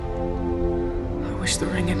wish the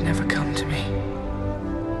ring had never come to me.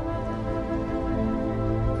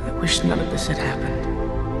 I wish none of this had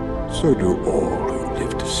happened. So do all who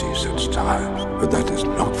live to see such times, but that is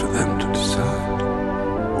not for them to decide.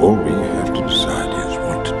 All we have to decide is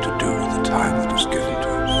what to do with the time that is given to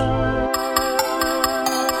us.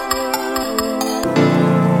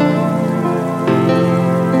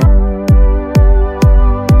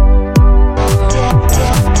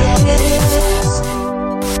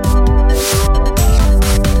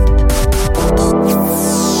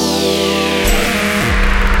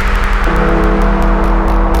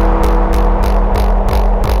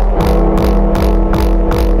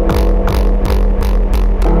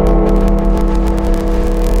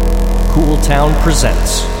 Town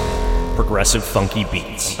presents Progressive Funky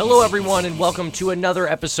Beats. Hello everyone and welcome to another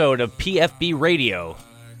episode of PFB Radio,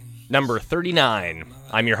 number 39.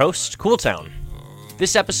 I'm your host, Cool Town.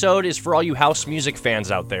 This episode is for all you house music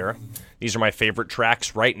fans out there. These are my favorite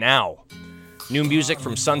tracks right now. New music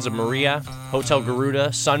from Sons of Maria, Hotel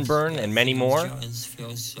Garuda, Sunburn, and many more.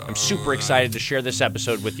 I'm super excited to share this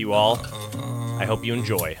episode with you all. I hope you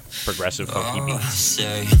enjoy Progressive Funky Beats.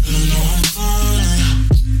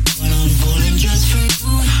 Just for you,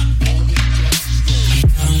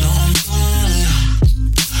 I know I'm falling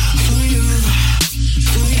for you,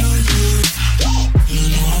 for you. You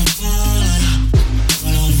know I'm falling,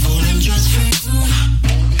 but I'm falling just for you.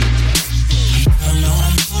 I know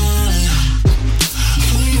I'm falling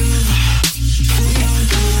for you, for you,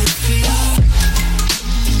 for you.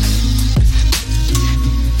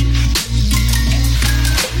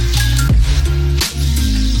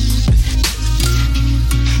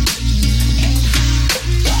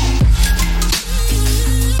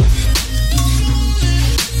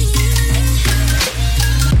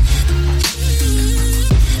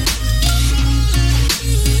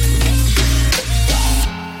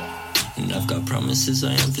 Promises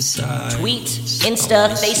I emphasize. Tweet, Insta,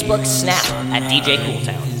 Facebook, Snap at DJ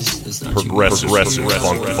Cooltown. Progressive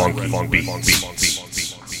funk beat.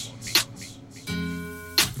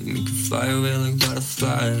 We can fly away like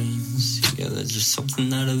butterflies. Yeah, that's just something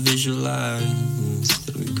that I visualize.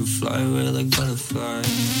 That we could fly away like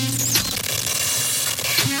butterflies.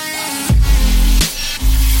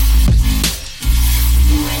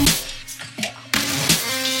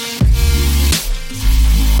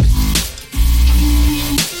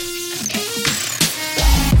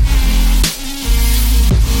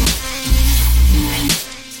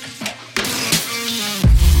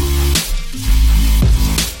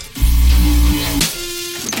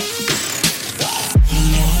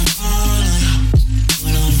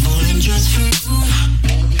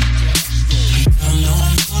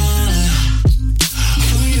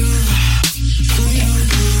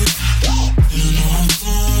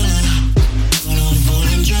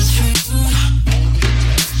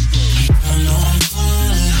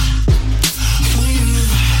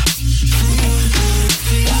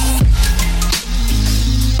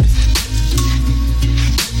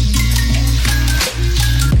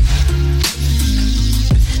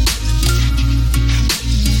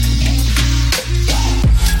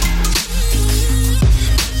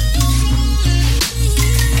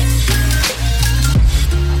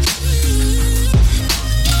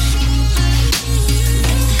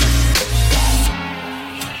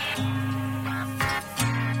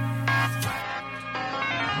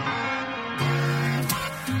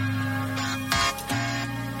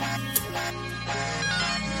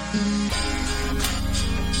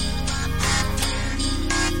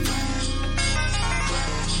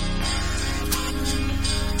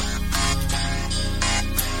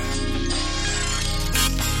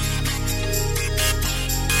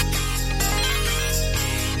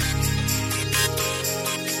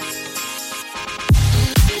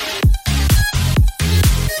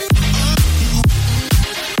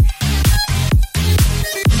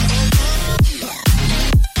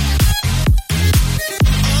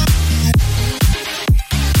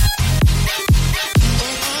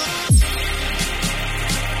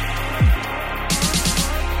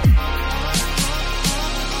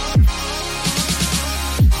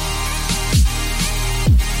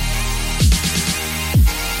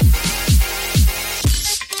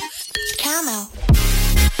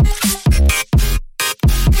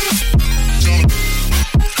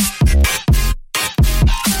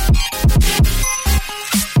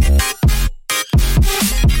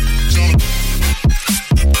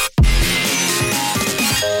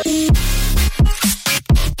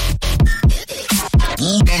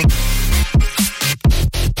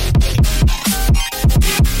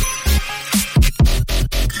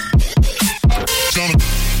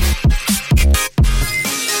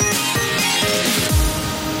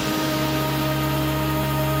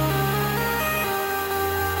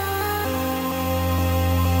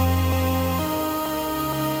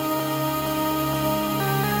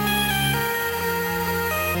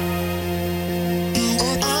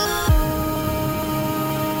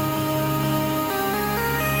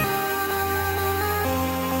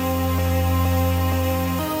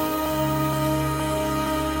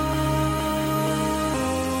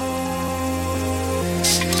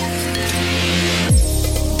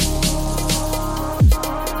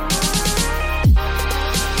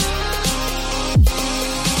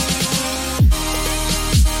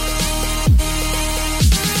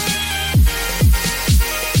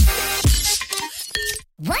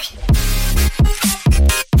 What?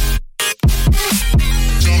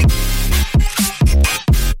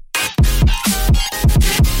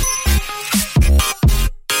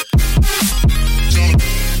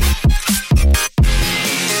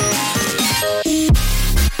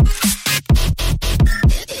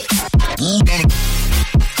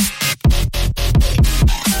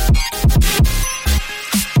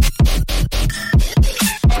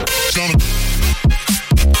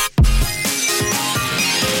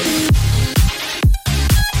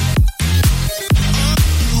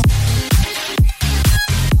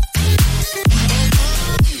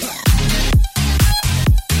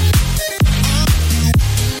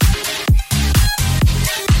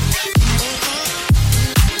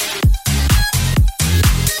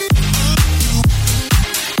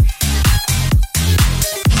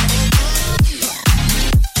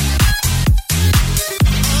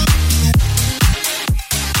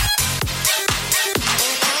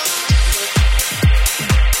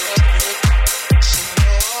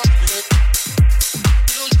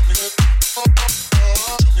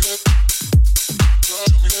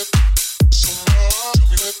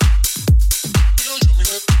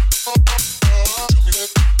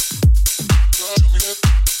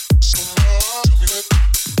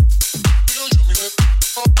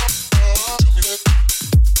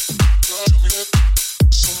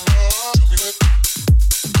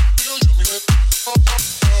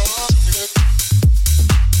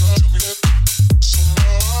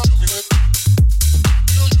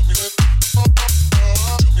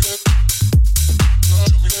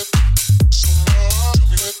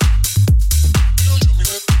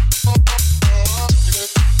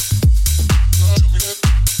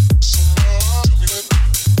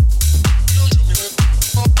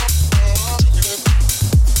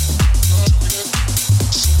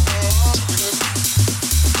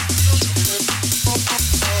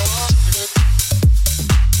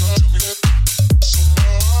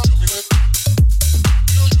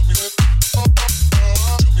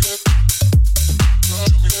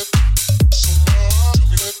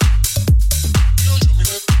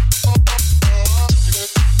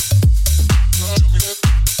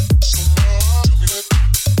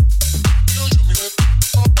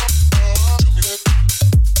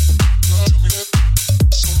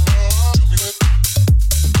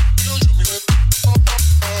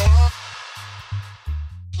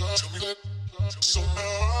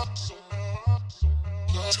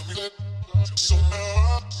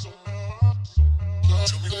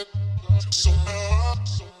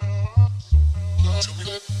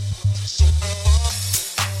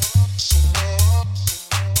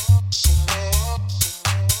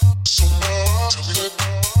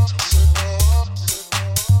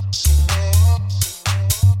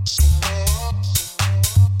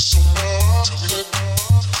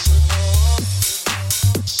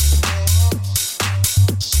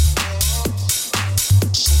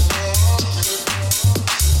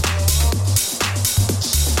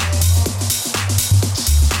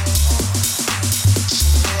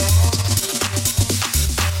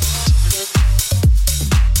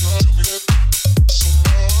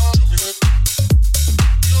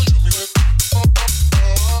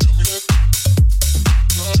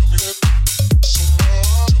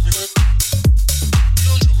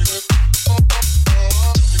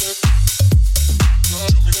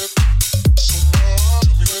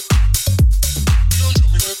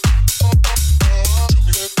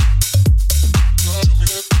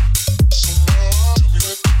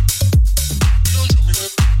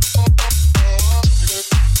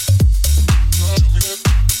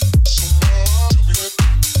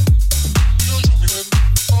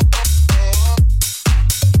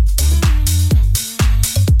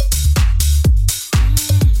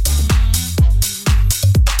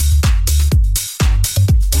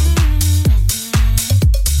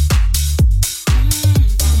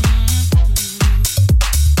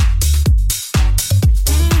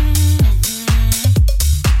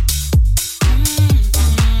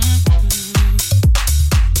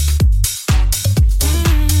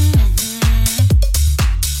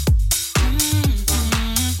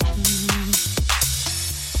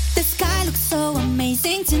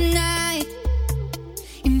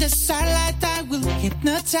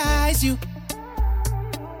 hypnotize you.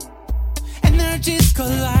 Energies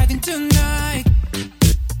colliding tonight,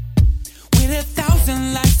 with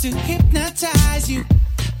 1,000 lights to hypnotize you.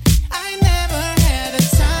 I never had a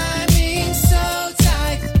timing so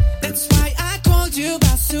tight. That's why I called you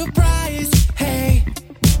by surprise. Hey,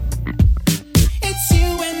 it's you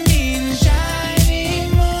and me in shining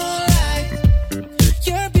moonlight.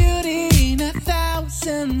 Your beauty in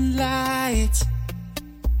 1,000 lights.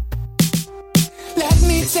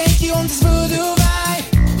 me take you on this voodoo ride.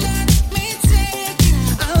 Let me take you.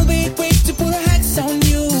 I'll be quick to put a hex on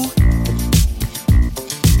you.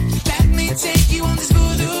 Let me take you on this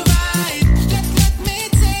voodoo ride. Let me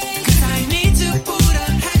take. 'Cause I need to put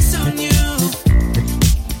a hex on you.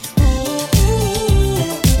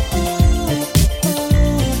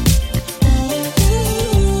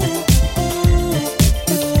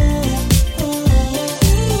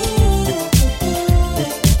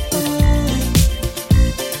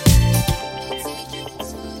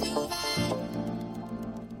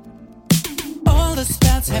 All the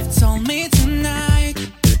spells have told me tonight.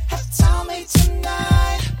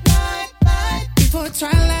 Night. Before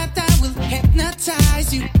twilight, I will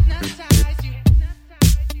hypnotize you.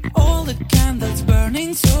 All the candles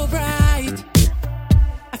burning so bright.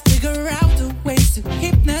 I figure out the ways to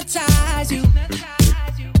hypnotize you.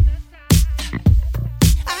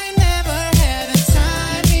 I never had a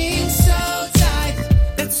timing so tight.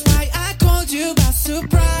 That's why I called you by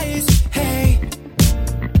surprise. Hey,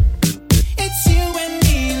 it's you and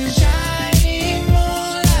me in shining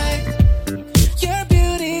moonlight. Your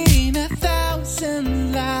beauty in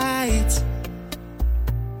 1,000 lights.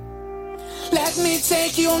 Let me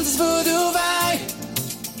take you on this voodoo ride.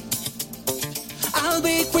 I'll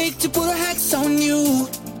be quick to put a hex on you.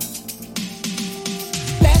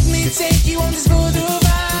 Let me take you on this voodoo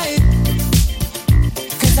ride.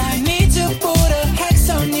 'Cause I need to put a hex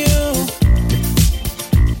on you.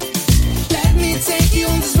 Let me take you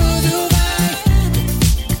on this voodoo ride.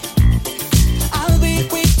 I'll be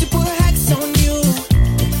quick to put a hex on you.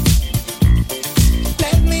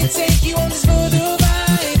 Let me take you on this voodoo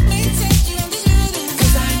ride.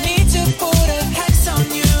 'Cause I need to put a hex on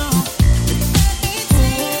you.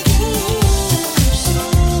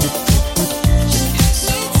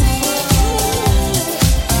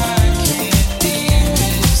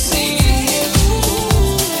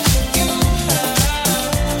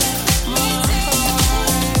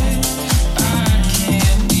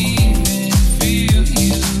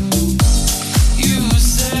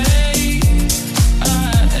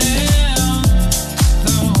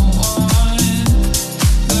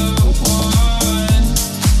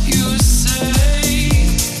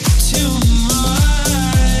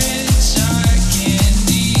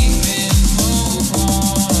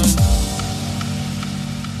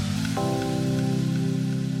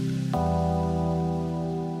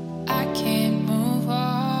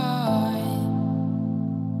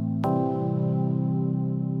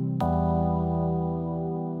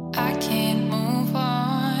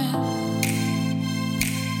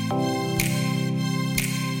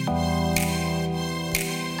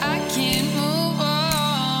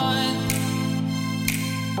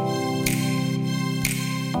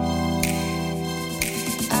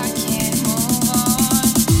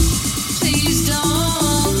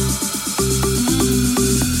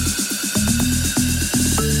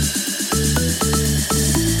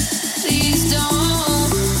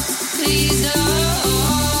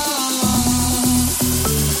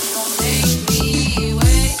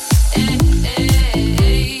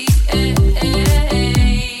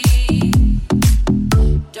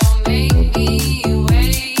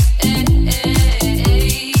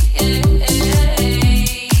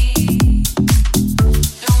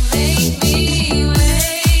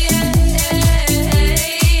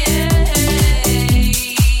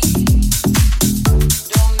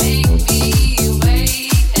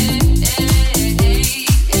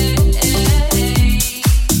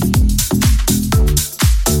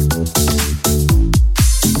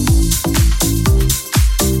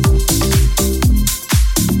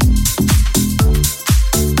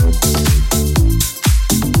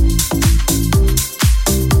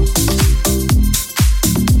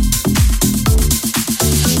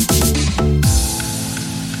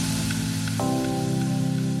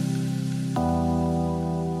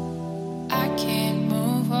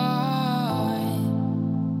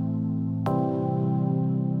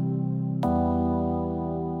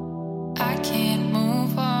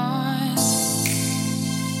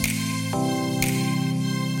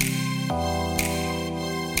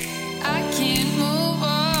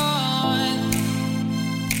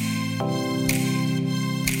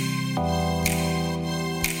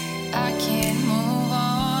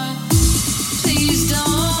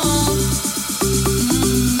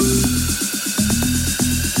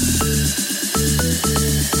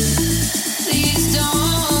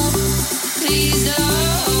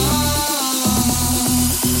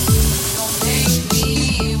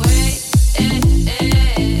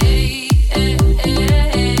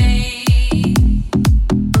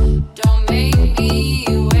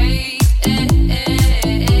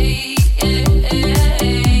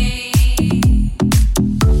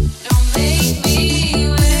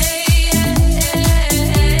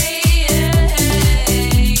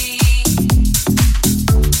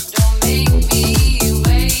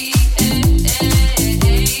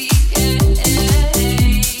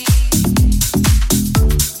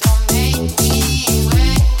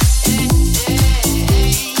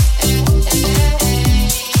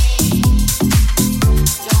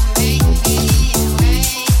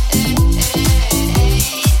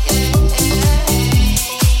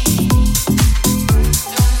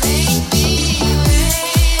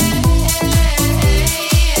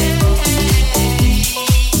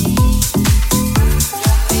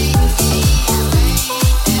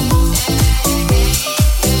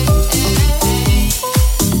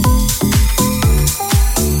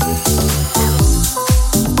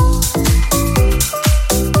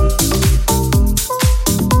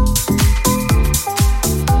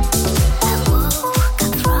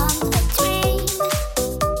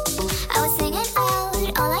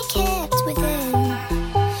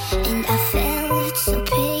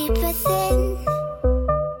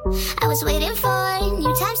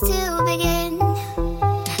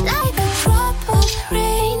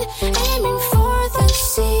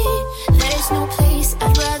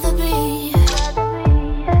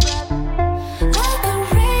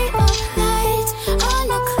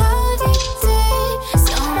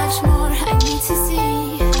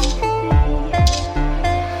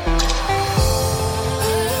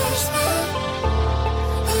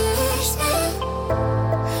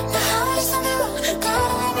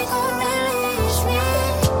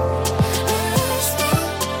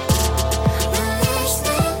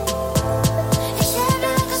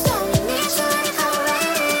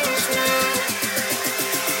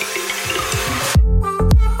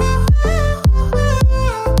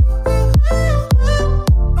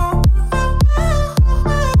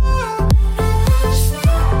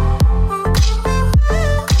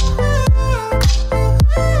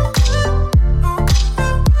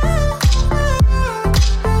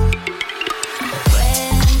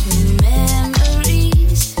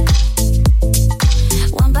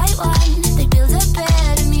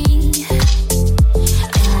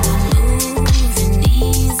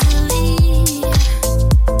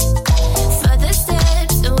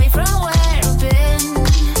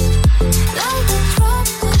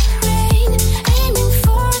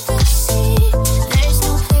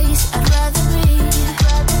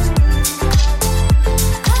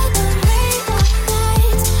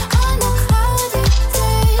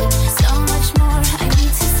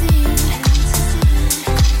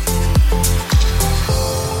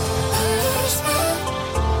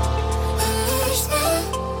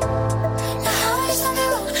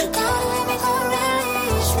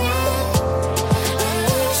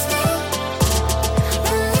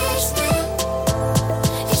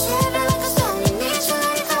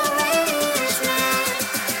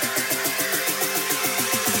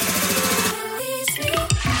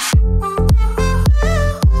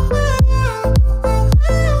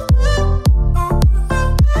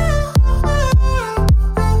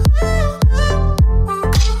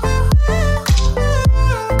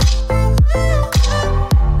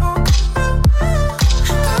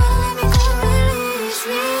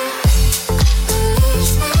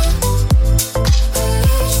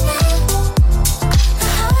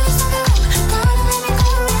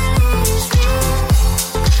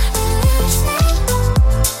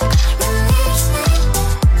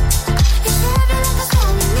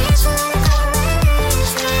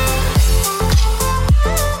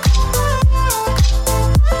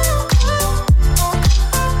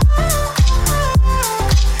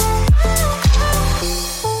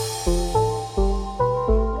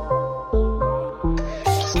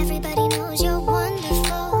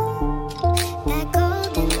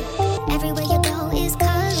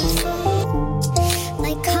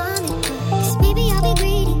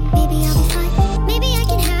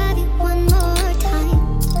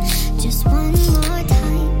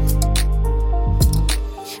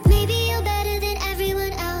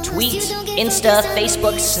 Insta,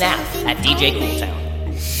 Facebook, Snap at DJ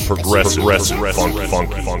Cooltown. Progressive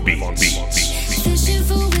funky beats. Fishing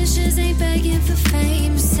for wishes, ain't begging for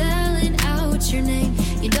fame. Selling out your name.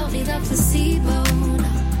 You don't need a placebo, no.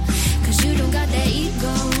 Cause you don't got that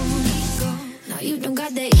ego. No, you don't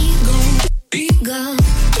got that ego. Ego.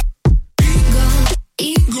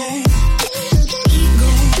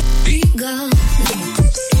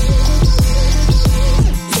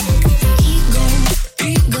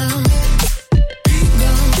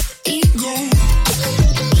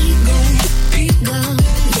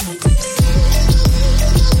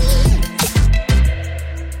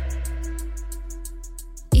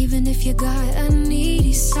 Even if you got a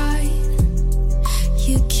needy side,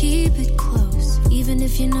 you keep it close. Even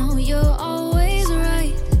if you know you're always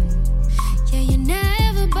right, yeah, you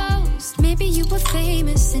never boast. Maybe you were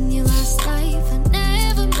famous in your last life. I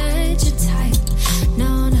never met your type.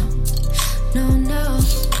 No, no, no, no.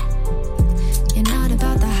 You're not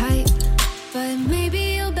about the hype, but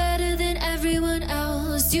maybe you're better than everyone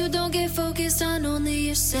else. You don't get focused on only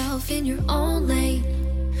yourself in your own lane,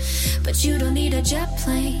 but you don't need a jet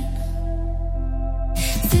plane.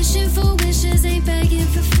 Fishing for wishes, ain't begging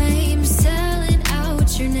for fame. Selling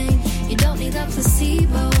out your name. You don't need a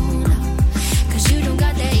placebo, no. Cause you don't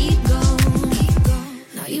got that ego.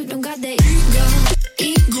 No, you don't got that ego.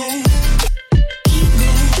 Ego.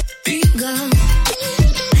 Ego. Ego.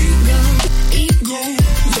 Ego.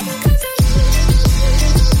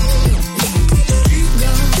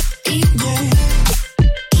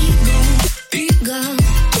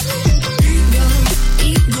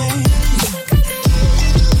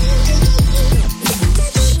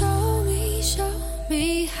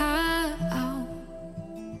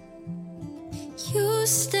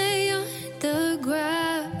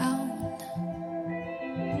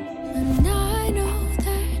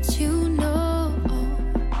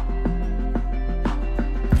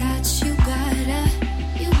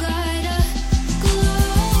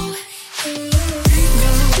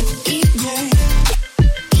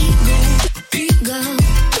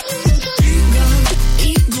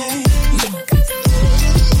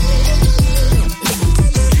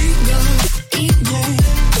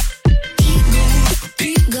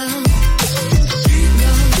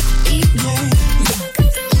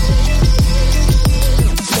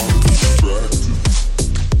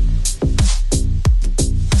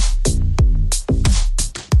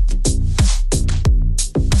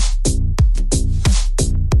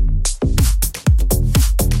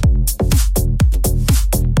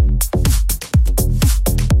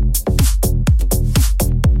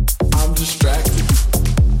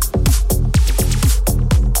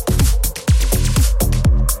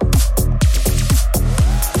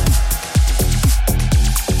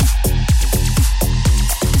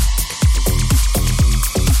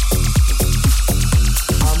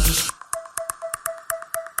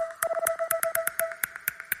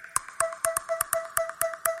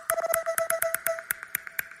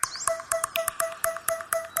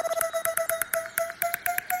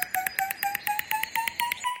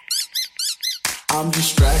 I'm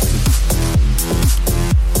distracted.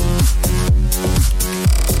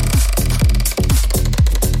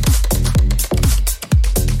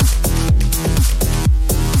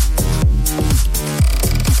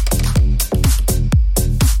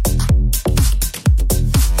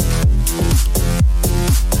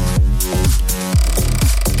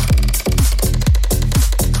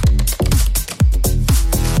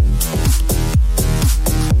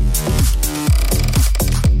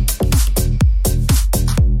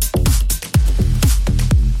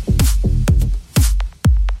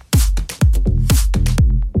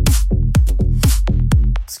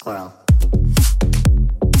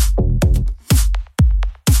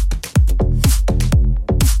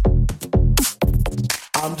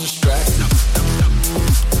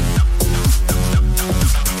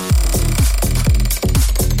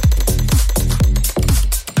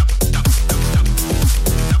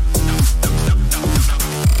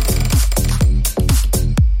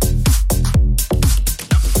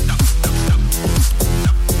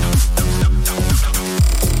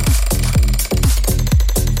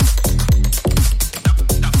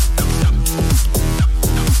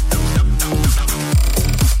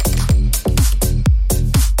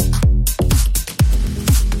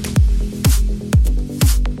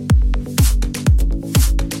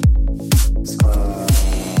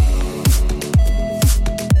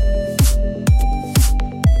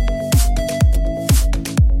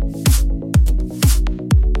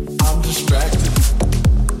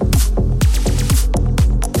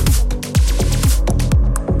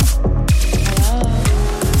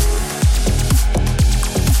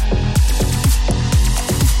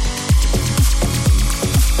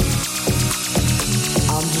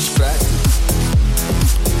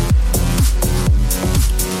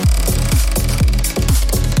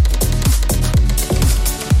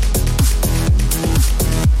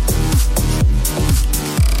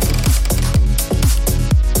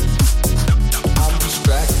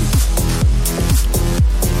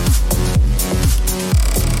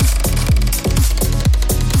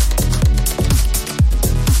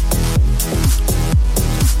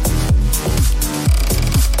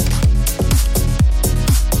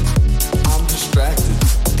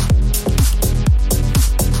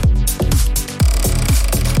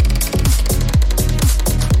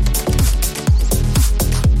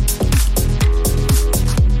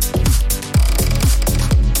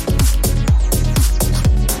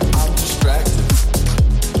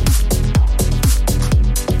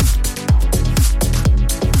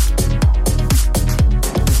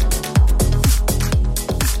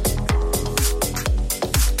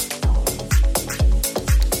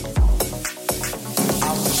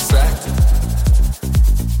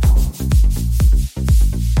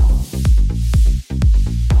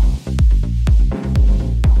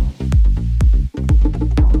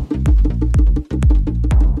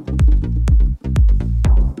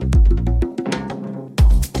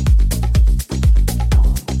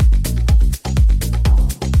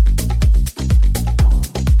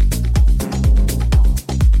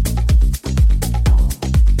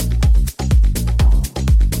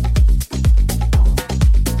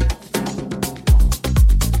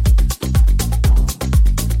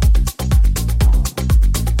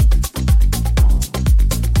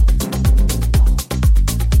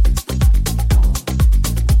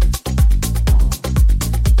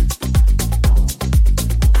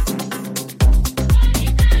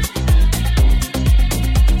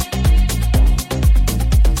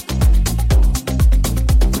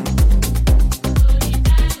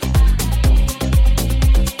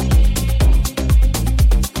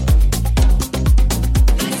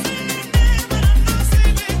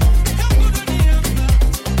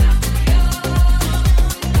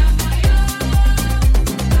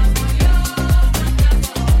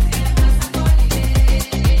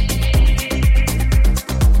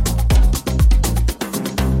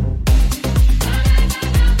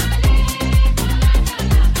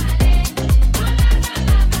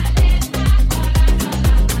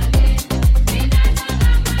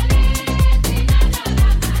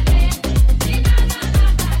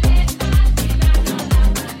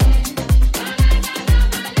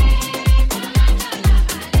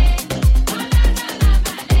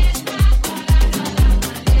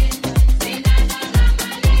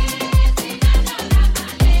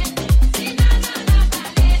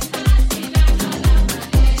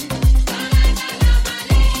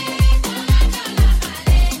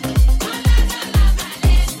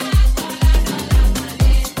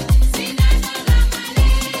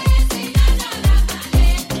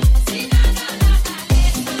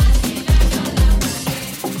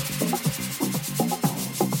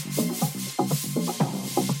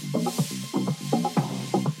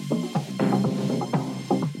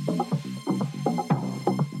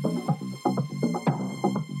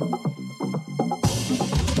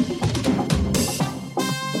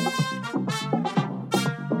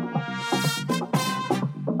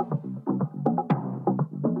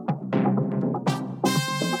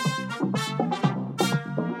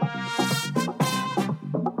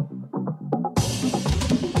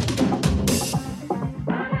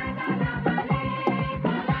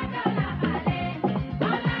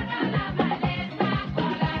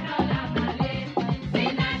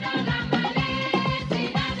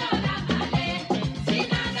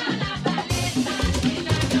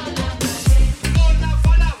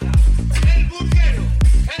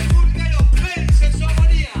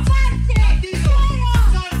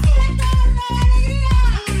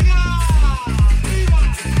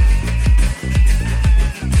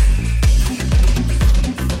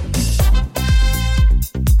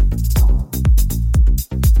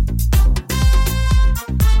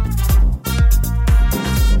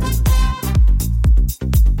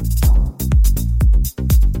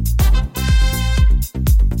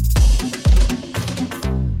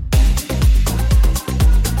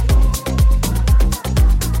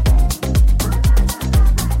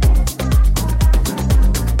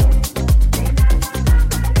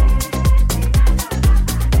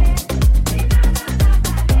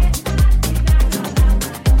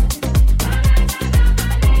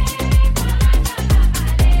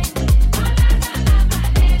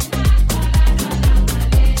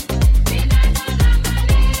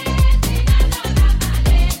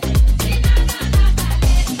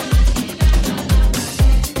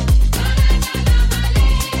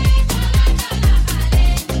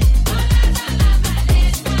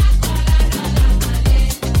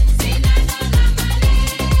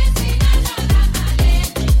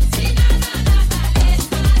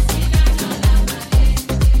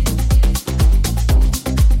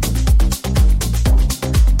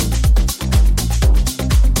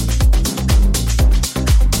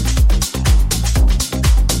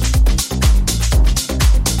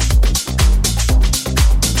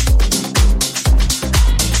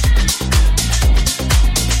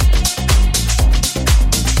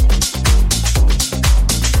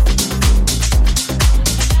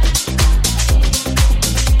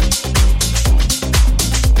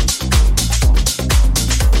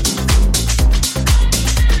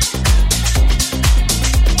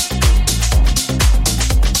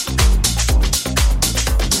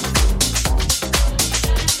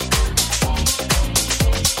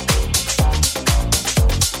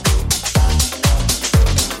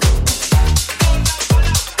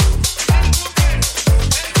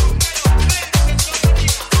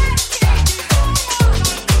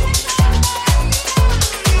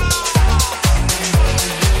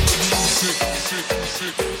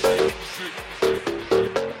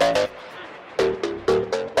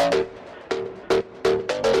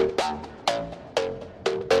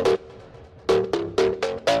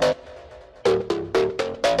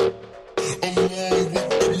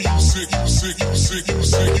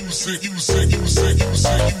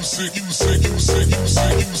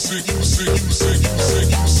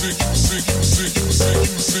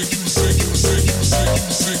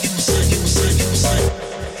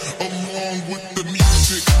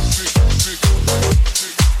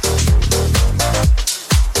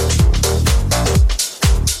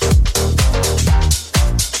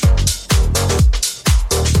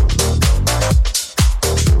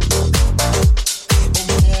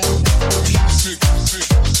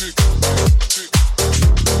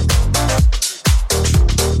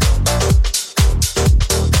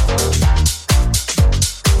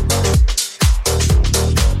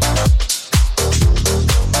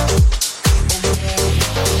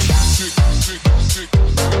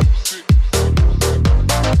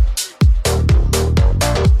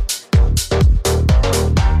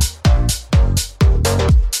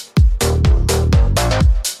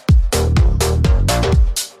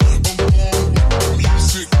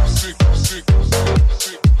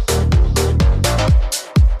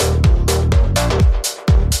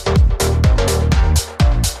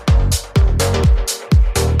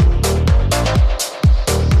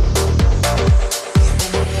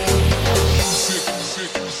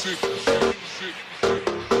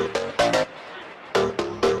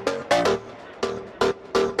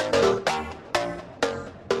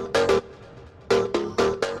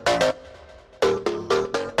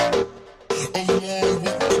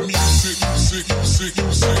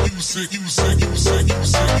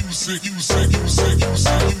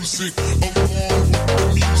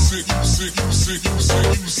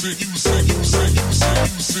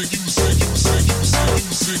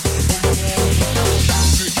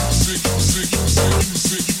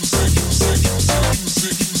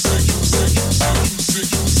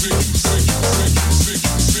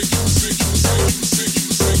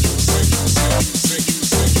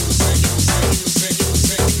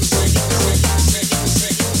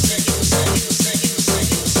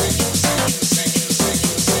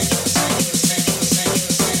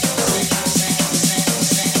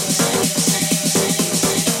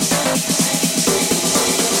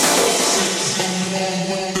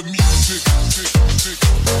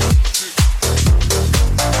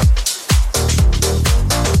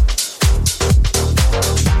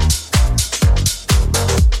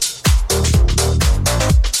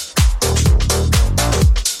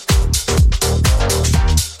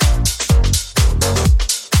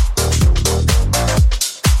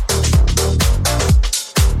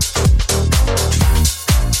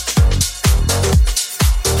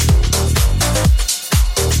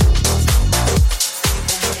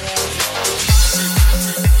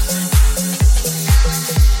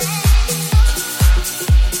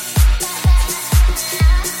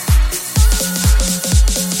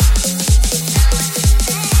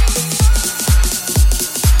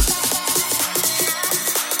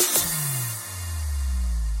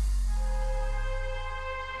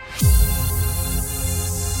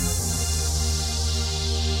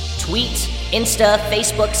 Tweet, Insta,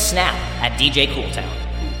 Facebook, Snap at DJ Cooltown.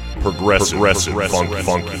 Progressive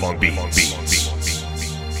funky beats.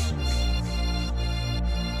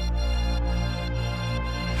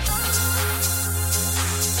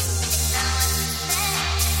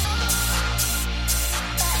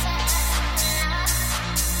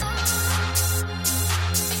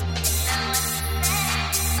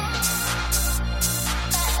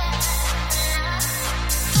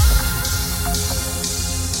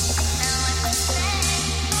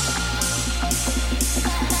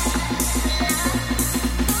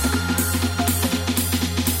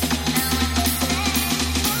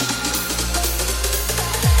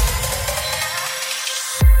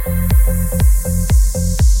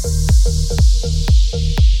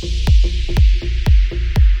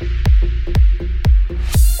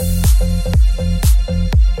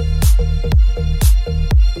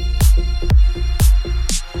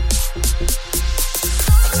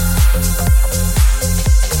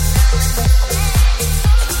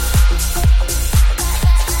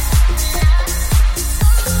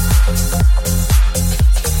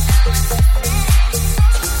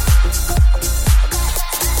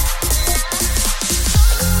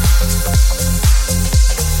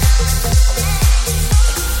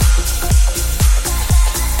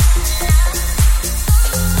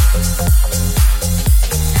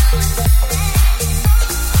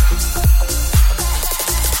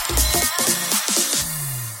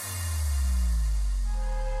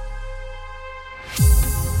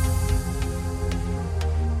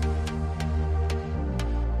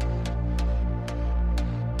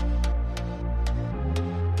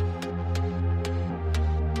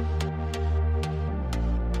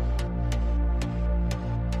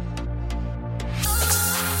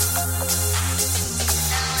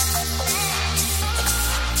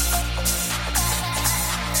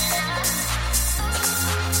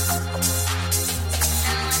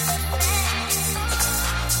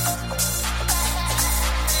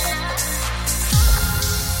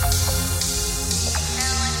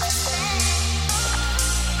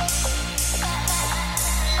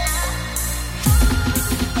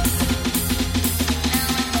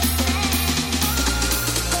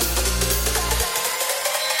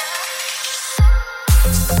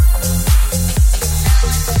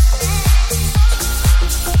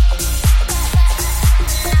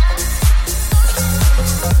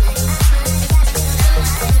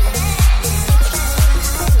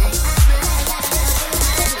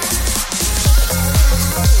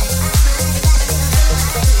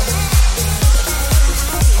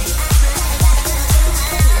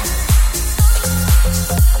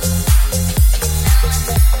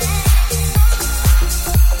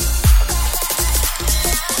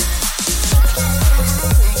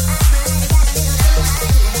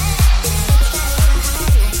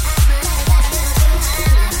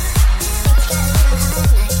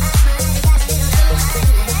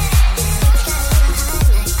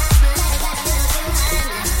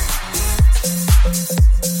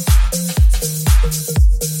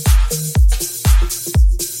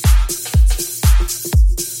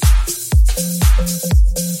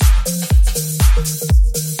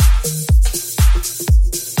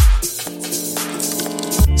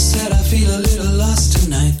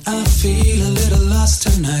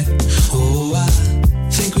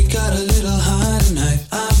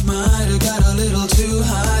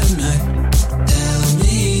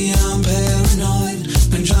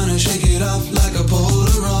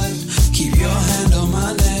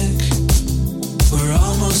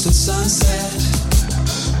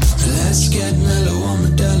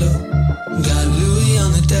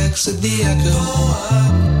 decks at the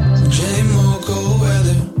Echo. J-Mo, cold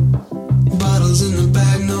weather. Bottles in the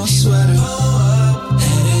bag, no sweater.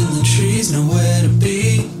 Head in the trees, nowhere to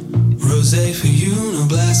be. Rosé for you, no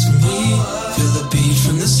blasphemy. Feel the beat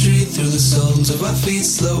from the street through the soles of our feet.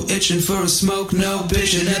 Slow itching for a smoke, no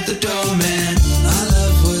bitching at the door, man. Our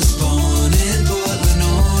love was born in Portland,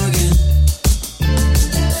 Oregon.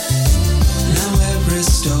 Now we're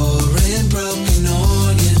restoring broken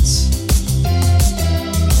organs.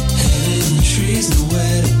 Head in the trees,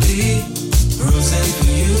 nowhere to be. Rosé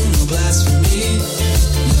for you, no blasphemy.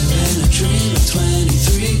 Living a dream at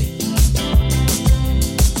 23.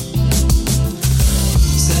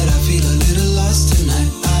 Said I feel a little lost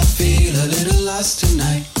tonight. I feel a little lost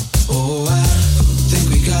tonight. Oh, I think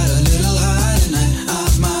we got a little high tonight. I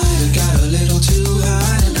might have got a little too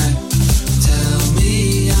high tonight. Tell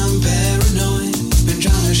me I'm paranoid. Been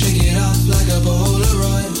trying to shake it off like a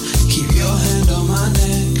Polaroid. Keep your hand on my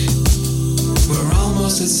neck. We're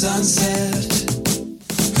almost at sunset.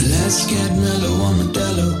 Let's get mellow on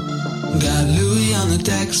Modelo. Got Louis on the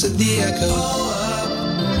decks at the Echo.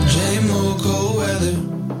 J-Mo, cold weather.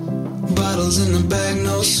 Bottles in the bag,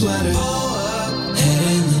 no sweater. Head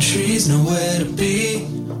in the trees, nowhere to be.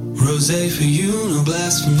 Rosé for you, no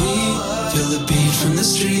blasphemy. Feel the beat from the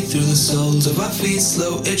street through the soles of our feet.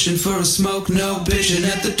 Slow itching for a smoke, no bitching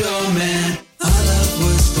at the door, man. Our love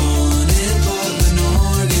was born in Portland,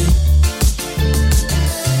 Oregon.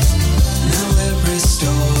 Now we're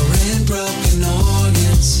restoring broken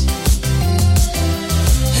organs.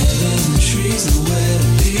 Head in the trees, nowhere to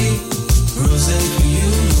be. Rosé for you,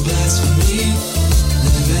 no blasphemy.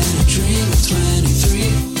 Living a dream at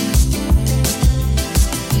 23.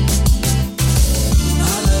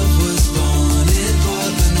 Our love was born in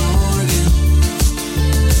Portland, Oregon.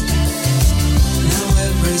 Now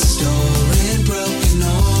we're restoring broken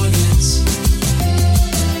organs.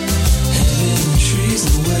 Head in the trees,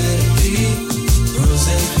 nowhere to be.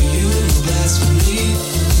 Rosé for you, no blasphemy.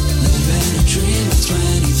 Living a dream at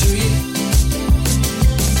 23.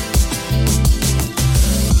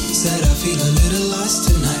 Said I feel a little lost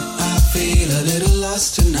tonight. I feel a little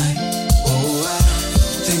lost tonight. Oh, I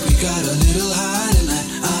think we got a little high tonight.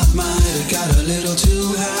 I might have got a little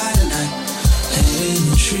too high tonight. Head in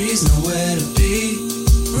the trees, nowhere to be.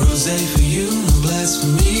 Rosé for you, no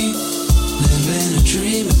blasphemy. Living a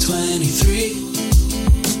dream at 23.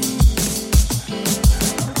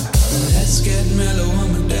 Let's get mellow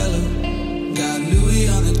on Modelo. Got Louis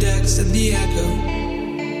on the decks at the Echo.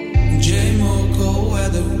 J-Mo, cold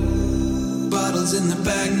weather. Bottles in the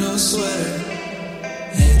bag, no sweater.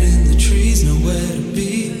 Head in the trees, nowhere to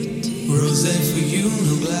be. Rosé for you,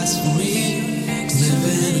 no blasphemy.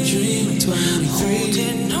 Living a dream at 23.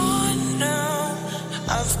 Holding on now,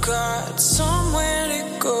 I've got somewhere to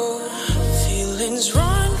go. Feelings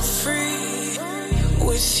run free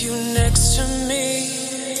with you next to me.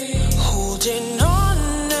 Holding on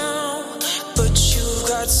now, but you've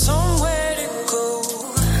got somewhere to go.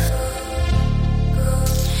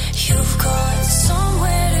 You've got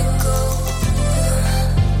somewhere to go.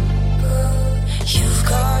 You've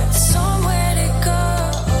got somewhere to go.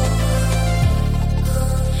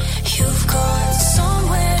 You've got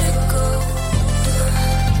somewhere to go.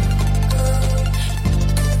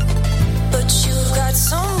 But you've got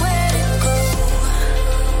somewhere to go.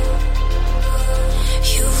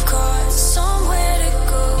 You've got somewhere to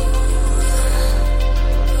go.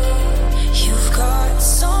 You've got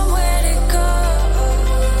somewhere to go.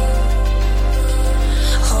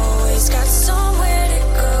 Always got somewhere to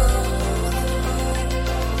go.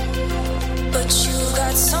 But you've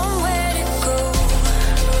got somewhere to go.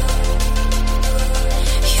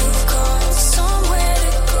 You've got somewhere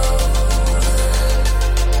to go.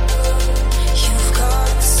 You've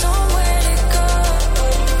got somewhere to go.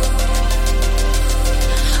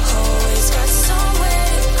 Always got somewhere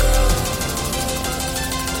to go.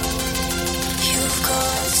 You've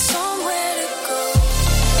got somewhere to go.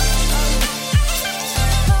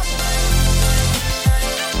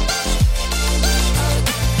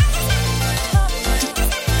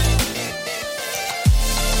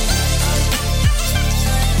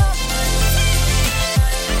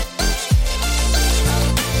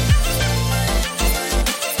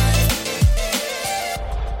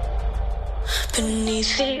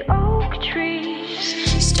 Beneath the oak trees,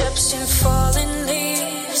 steps and fallen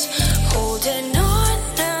leaves. Holding on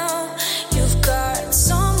now, you've got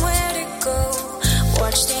somewhere to go.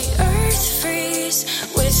 Watch the earth freeze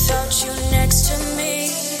without you next to me.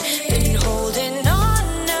 Been holding on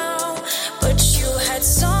now, but you had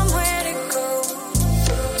somewhere to go.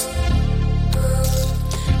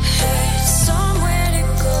 Had somewhere to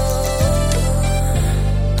go.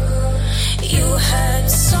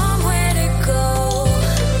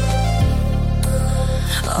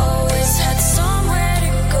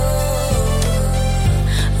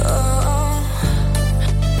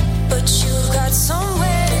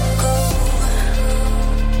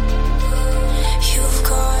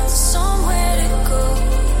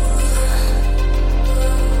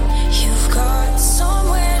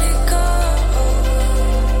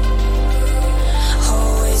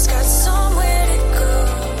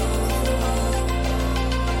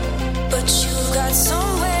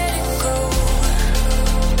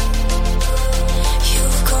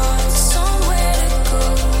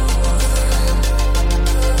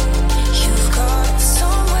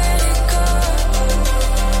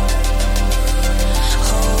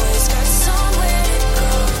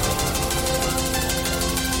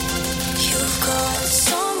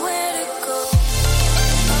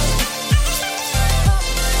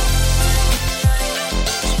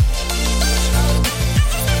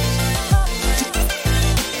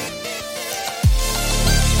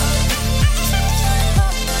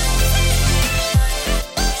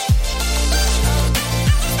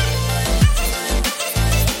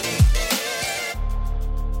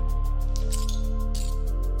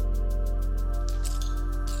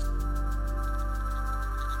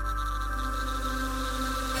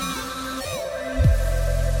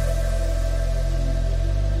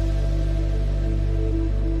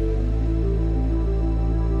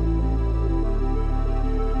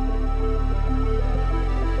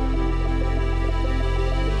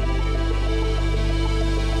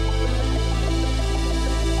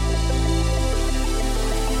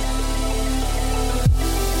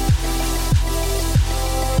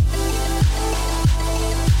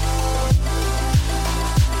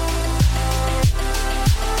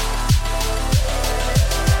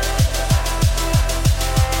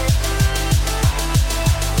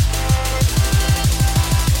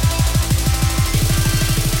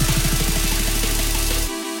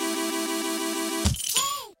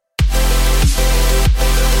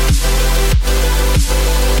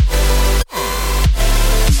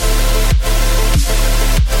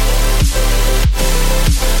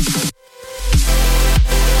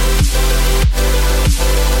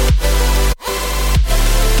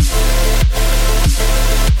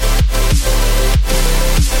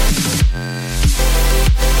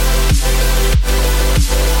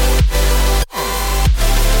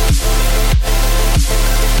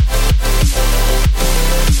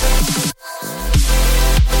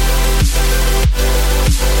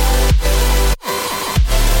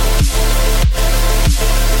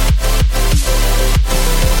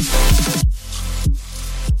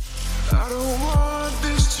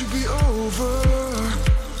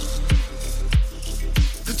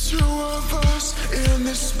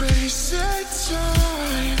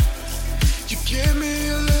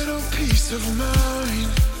 peace of mind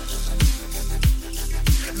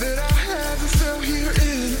that I haven't felt here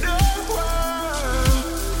in a while.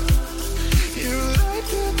 You light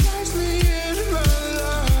that guides me in my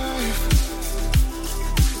life.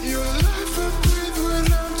 Your life I breathe when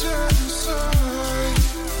I'm down inside.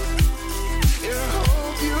 And I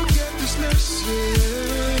hope you get this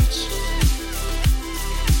message,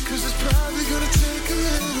 'cause it's probably gonna take a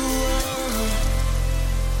little while.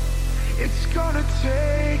 It's gonna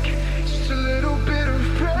take just a little bit of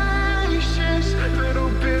patience, little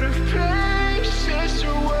bit of patience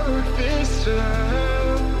to work this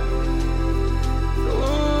out.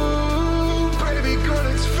 Oh, baby girl,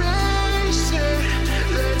 let's face it,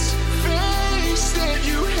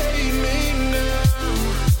 you hate me now.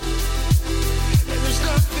 And there's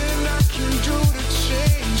nothing I can do to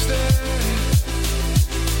change that.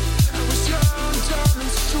 I was young, dumb,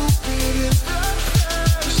 and stupid in the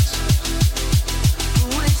past.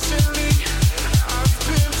 Recently, I've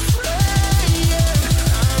been praying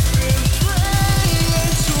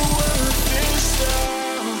to work this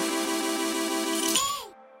out.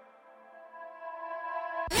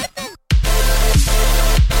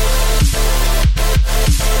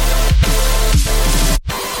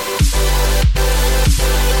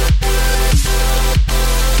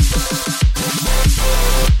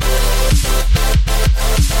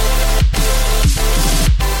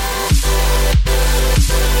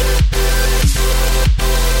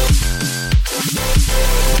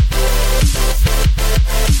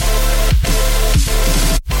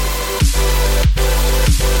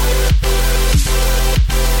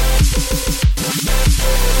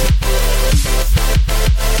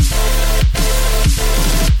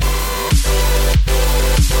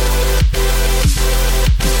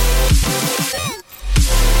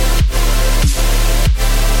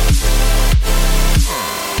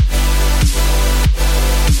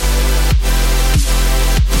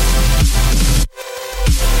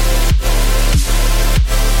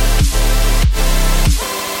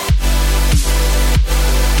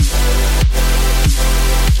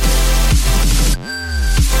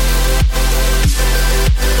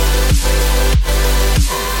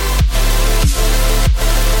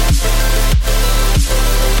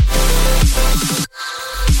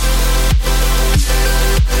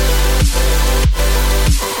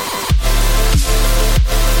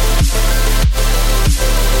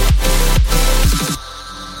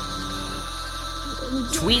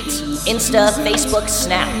 Tweet, Insta, Facebook,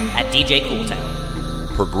 Snap at DJ Cooltown.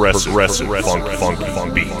 Progressive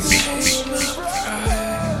funk beats.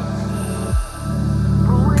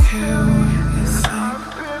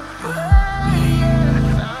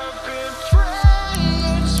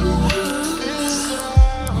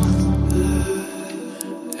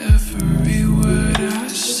 Every word I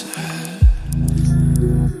said,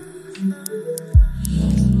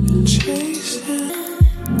 chasing.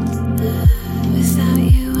 Without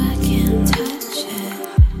you, I can't touch it.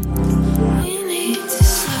 We need to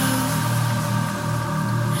slow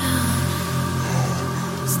down.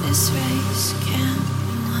 'Cause this race can't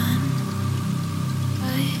be won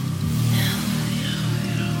right now.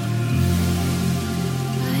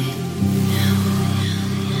 Right now.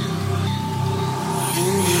 You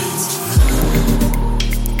need to come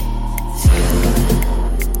through.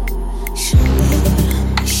 Show me what I'm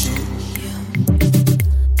missing you.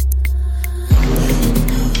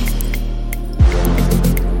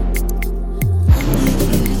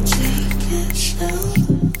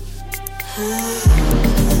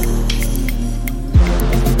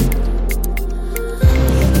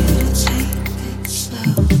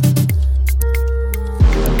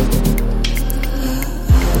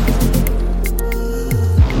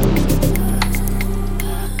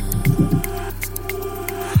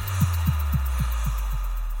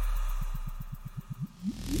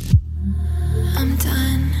 I'm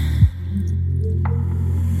done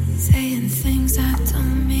saying things I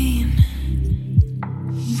don't mean.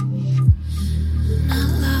 Not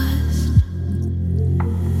lost.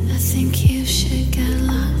 I think you should get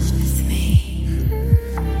lost with me.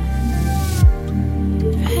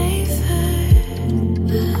 Braver.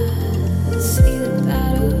 See the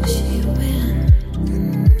battles you win.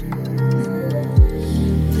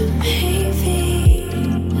 But maybe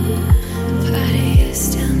part of you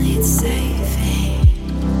still needs saving.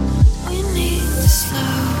 We need to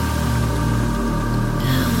slow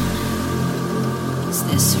down. 'Cause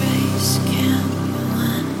this race can't be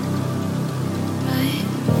won right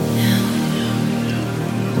now.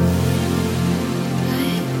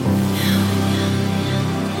 Right now.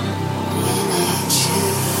 We need to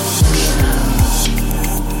slow down.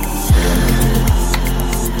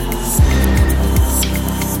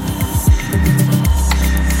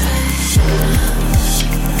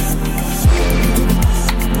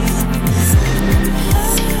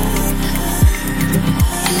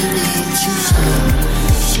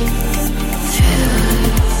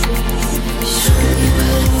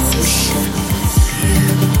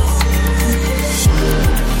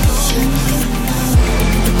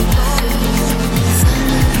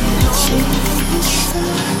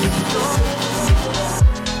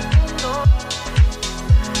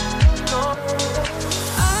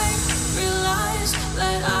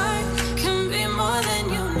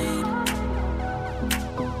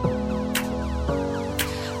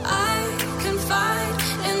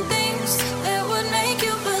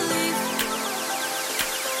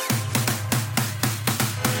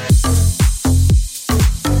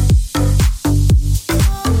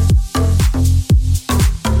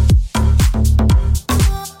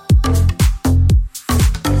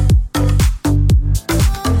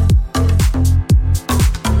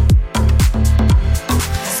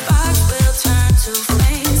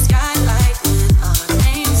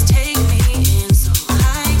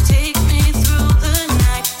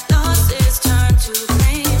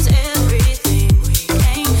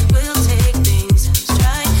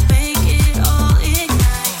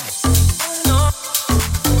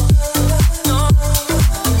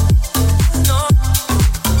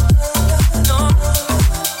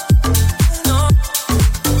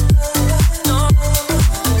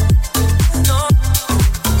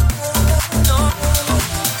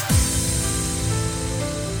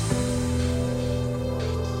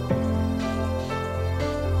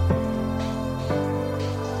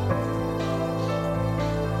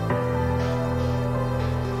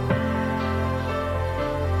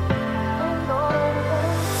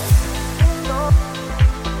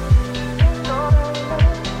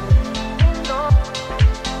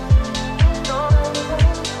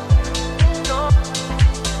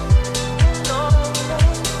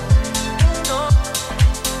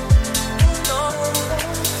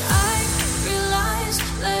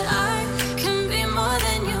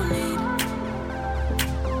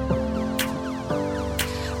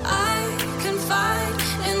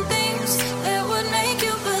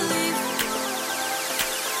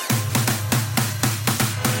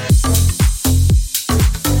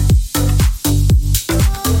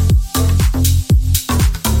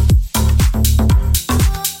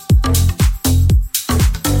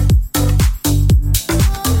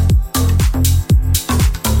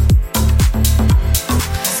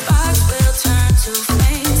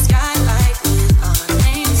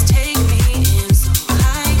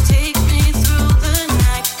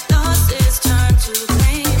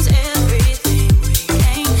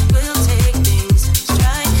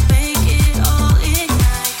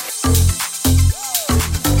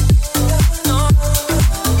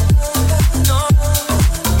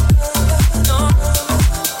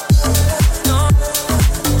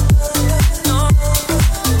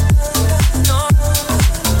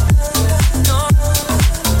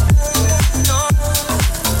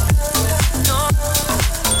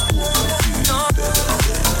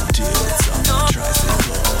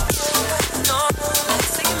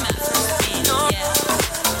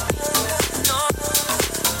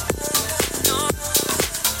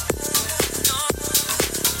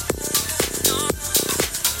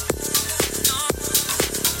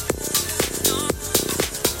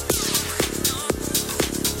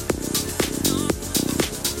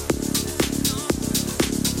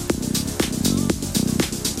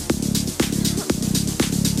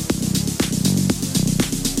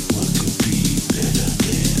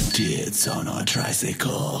 kids on a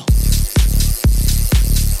tricycle.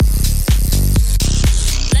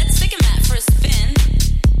 Let's take a mat for a spin.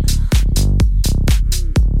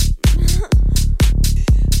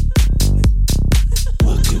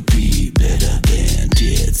 What could be better than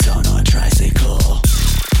kids on a tricycle?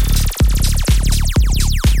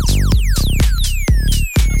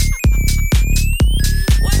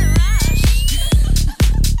 What a rush!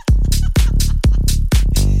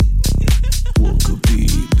 What could be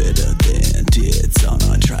better than kids on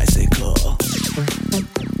a tricycle?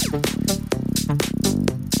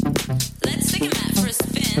 Let's take a mat for a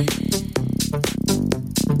spin.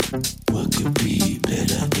 What could be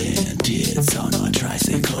better than kids on a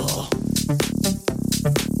tricycle?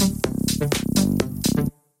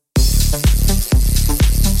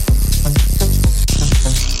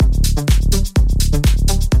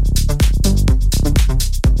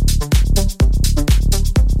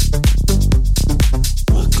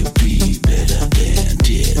 What could be better than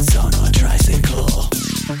kids on a tricycle?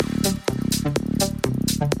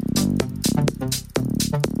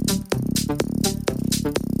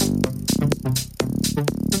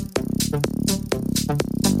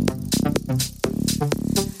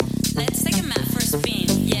 Let's take a mat for a spin,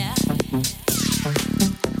 yeah.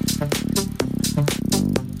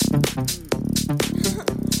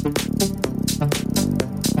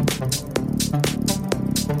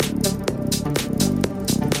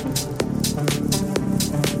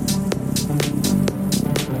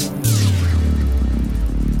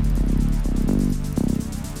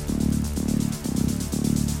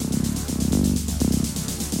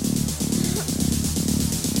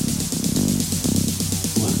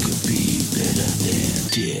 What could be better than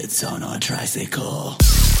kids on a tricycle?